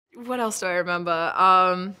What else do I remember?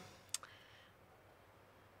 Oh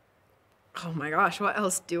my gosh, what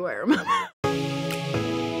else do I remember?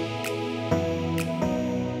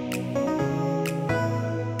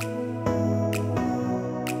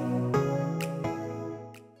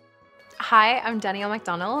 Hi, I'm Danielle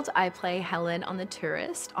Macdonald. I play Helen on The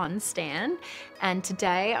Tourist on Stan, and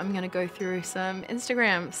today I'm gonna go through some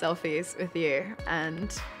Instagram selfies with you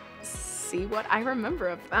and see what I remember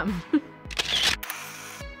of them.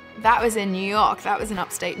 That was in New York. That was in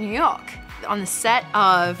upstate New York. On the set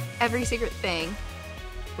of Every Secret Thing,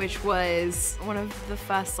 which was one of the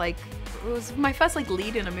first, it was my first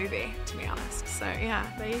lead in a movie, to be honest. So yeah,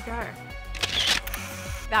 there you go.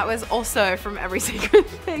 That was also from Every Secret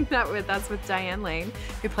Thing. That's with Diane Lane,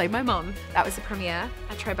 who played my mom. That was the premiere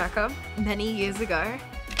at Tribeca many years ago.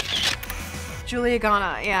 Julia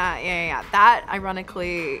Garner, yeah. That,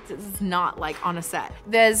 ironically, is not on a set.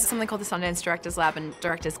 There's something called the Sundance Directors Lab, and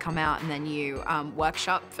directors come out and then you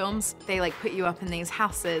workshop films. They put you up in these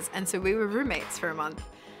houses, and so we were roommates for a month.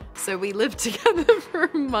 So we lived together for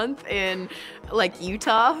a month in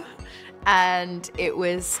Utah, and it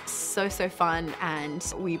was so fun,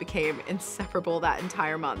 and we became inseparable that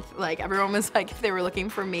entire month. Everyone was if they were looking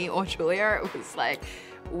for me or Julia, it was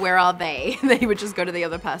where are they? They would just go to the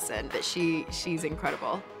other person. But she's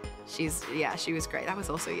incredible. She was great. That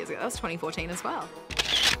was also years ago. That was 2014 as well.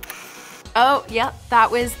 Oh, yeah,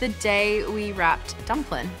 that was the day we wrapped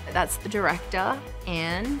Dumplin'. That's the director,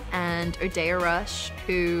 Anne, and Odeya Rush,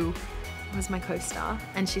 who was my co-star,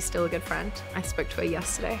 and she's still a good friend. I spoke to her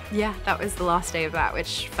yesterday. Yeah, that was the last day of that,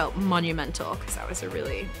 which felt monumental because that was a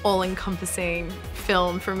really all-encompassing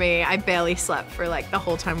film for me. I barely slept for the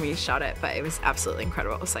whole time we shot it, but it was absolutely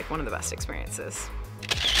incredible. It was one of the best experiences.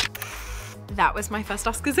 That was my first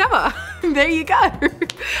Oscars ever. There you go.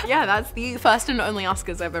 Yeah, that's the first and only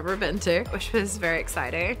Oscars I've ever been to, which was very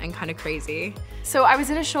exciting and kind of crazy. So I was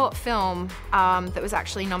in a short film that was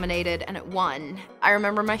actually nominated and it won. I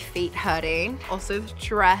remember my feet hurting, also the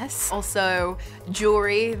dress, also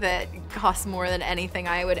jewelry that cost more than anything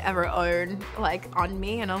I would ever own on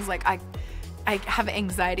me. And I was I have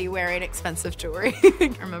anxiety wearing expensive jewelry.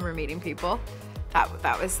 I remember meeting people.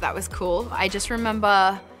 That was cool. I just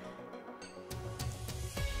remember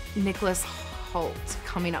Nicholas Hoult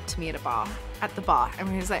coming up to me at the bar, and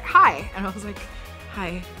he was hi, and I was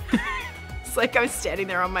hi. It's I was standing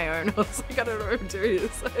there on my own. I was I don't know what I'm doing.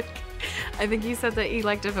 It's I think he said that he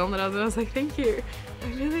liked a film that I was in. I was thank you. I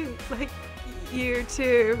really like you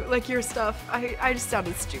too, your stuff. I just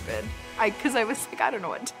sounded stupid. Cause I was I don't know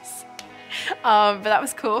what to say. But that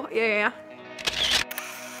was cool, yeah.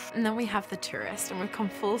 And then we have The Tourist, and we've come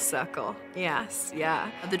full circle. Yes,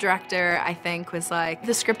 yeah. The director, I think, was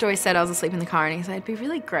the script always said I was asleep in the car, and he said, it'd be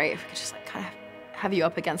really great if we could just kind of have you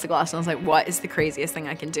up against the glass. And I was what is the craziest thing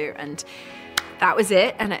I can do? And that was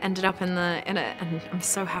it, and it ended up in it, and I'm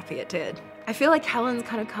so happy it did. I feel Helen's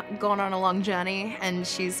kind of gone on a long journey, and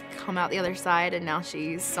she's come out the other side, and now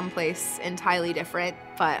she's someplace entirely different.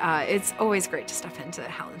 But it's always great to step into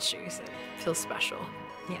Helen's shoes. It feels special,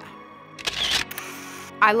 yeah.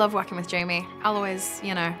 I love working with Jamie. I'll always,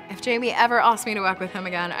 if Jamie ever asks me to work with him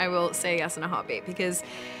again, I will say yes in a heartbeat, because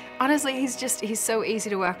honestly, he's so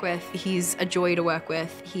easy to work with. He's a joy to work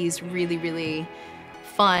with. He's really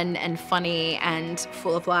fun and funny and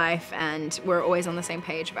full of life, and we're always on the same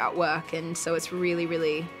page about work, and so it's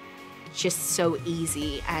really just so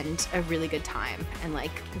easy and a really good time, and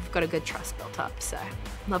we've got a good trust built up, so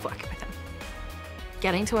love working with him.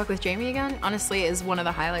 Getting to work with Jamie again, honestly, is one of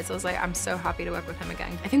the highlights. I was I'm so happy to work with him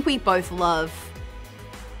again. I think we both love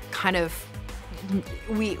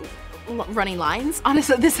running lines.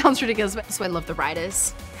 Honestly, this sounds ridiculous, but so I love the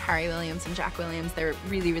writers. Harry Williams and Jack Williams, they're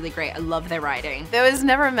really great. I love their writing. There was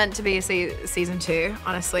never meant to be a season 2,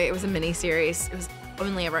 honestly. It was a mini series. It was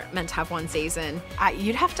only ever meant to have one season.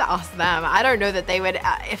 You'd have to ask them. I don't know that they would,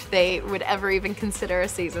 if they would ever even consider a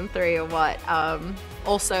season 3 or what.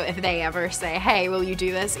 Also, if they ever say, hey, will you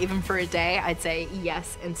do this even for a day? I'd say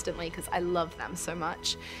yes instantly, because I love them so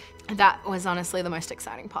much. That was honestly the most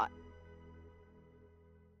exciting part.